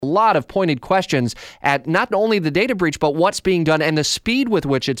A lot of pointed questions at not only the data breach, but what's being done and the speed with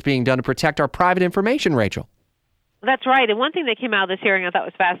which it's being done to protect our private information, Rachel. That's right. And one thing that came out of this hearing I thought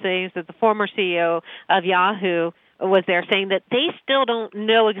was fascinating is that the former CEO of Yahoo was there saying that they still don't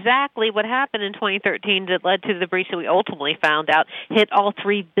know exactly what happened in 2013 that led to the breach that we ultimately found out hit all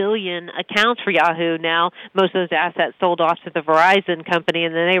 3 billion accounts for Yahoo. Now, most of those assets sold off to the Verizon company,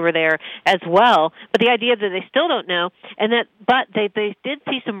 and then they were there as well. But the idea that they still don't know, but they did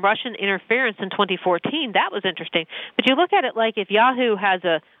see some Russian interference in 2014. That was interesting. But you look at it like if Yahoo has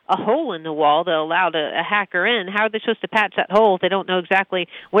a hole in the wall that allowed a hacker in, how are they supposed to patch that hole if they don't know exactly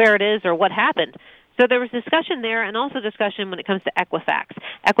where it is or what happened? So there was discussion there and also discussion when it comes to Equifax.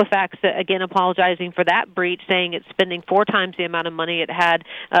 Equifax, again, apologizing for that breach, saying it's spending 4 times the amount of money it had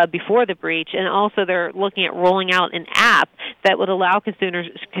before the breach. And also they're looking at rolling out an app that would allow consumers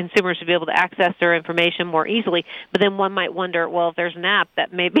to be able to access their information more easily. But then one might wonder, well, if there's an app,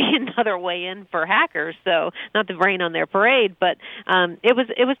 that may be another way in for hackers. So not to rain on their parade, but it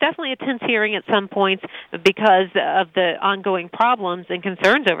was definitely a tense hearing at some points because of the ongoing problems and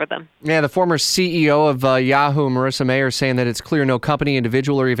concerns over them. Yeah, the former CEO of Yahoo, Marissa Mayer, saying that it's clear no company,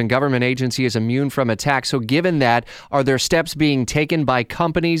 individual, or even government agency is immune from attacks. So given that, are there steps being taken by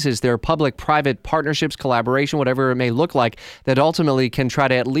companies? Is there public-private partnerships, collaboration, whatever it may look like, that ultimately can try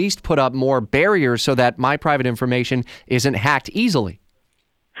to at least put up more barriers so that my private information isn't hacked easily?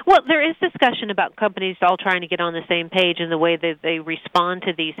 Well, there is discussion about companies all trying to get on the same page in the way that they respond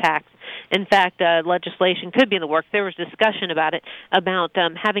to these hacks. In fact, legislation could be in the works. There was discussion about it, about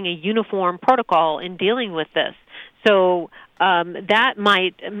having a uniform protocol in dealing with this. So that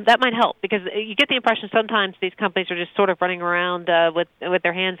might help, because you get the impression sometimes these companies are just sort of running around with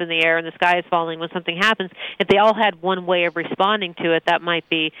their hands in the air and the sky is falling when something happens. If they all had one way of responding to it, that might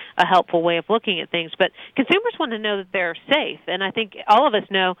be a helpful way of looking at things. But consumers want to know that they're safe, and I think all of us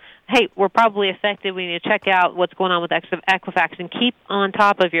know, hey, we're probably affected. We need to check out what's going on with Equifax and keep on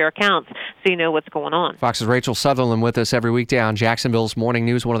top of your accounts so you know what's going on. Fox's Rachel Sutherland with us every weekday on Jacksonville's Morning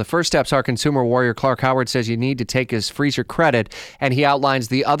News. One of the first steps our consumer warrior Clark Howard says you need to take is freeze your credit, and he outlines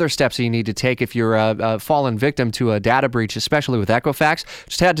the other steps you need to take if you're a fallen victim to a data breach, especially with Equifax.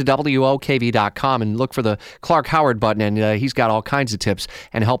 Just head to WOKV.com and look for the Clark Howard button, and he's got all kinds of tips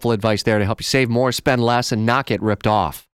and helpful advice there to help you save more, spend less, and not get ripped off.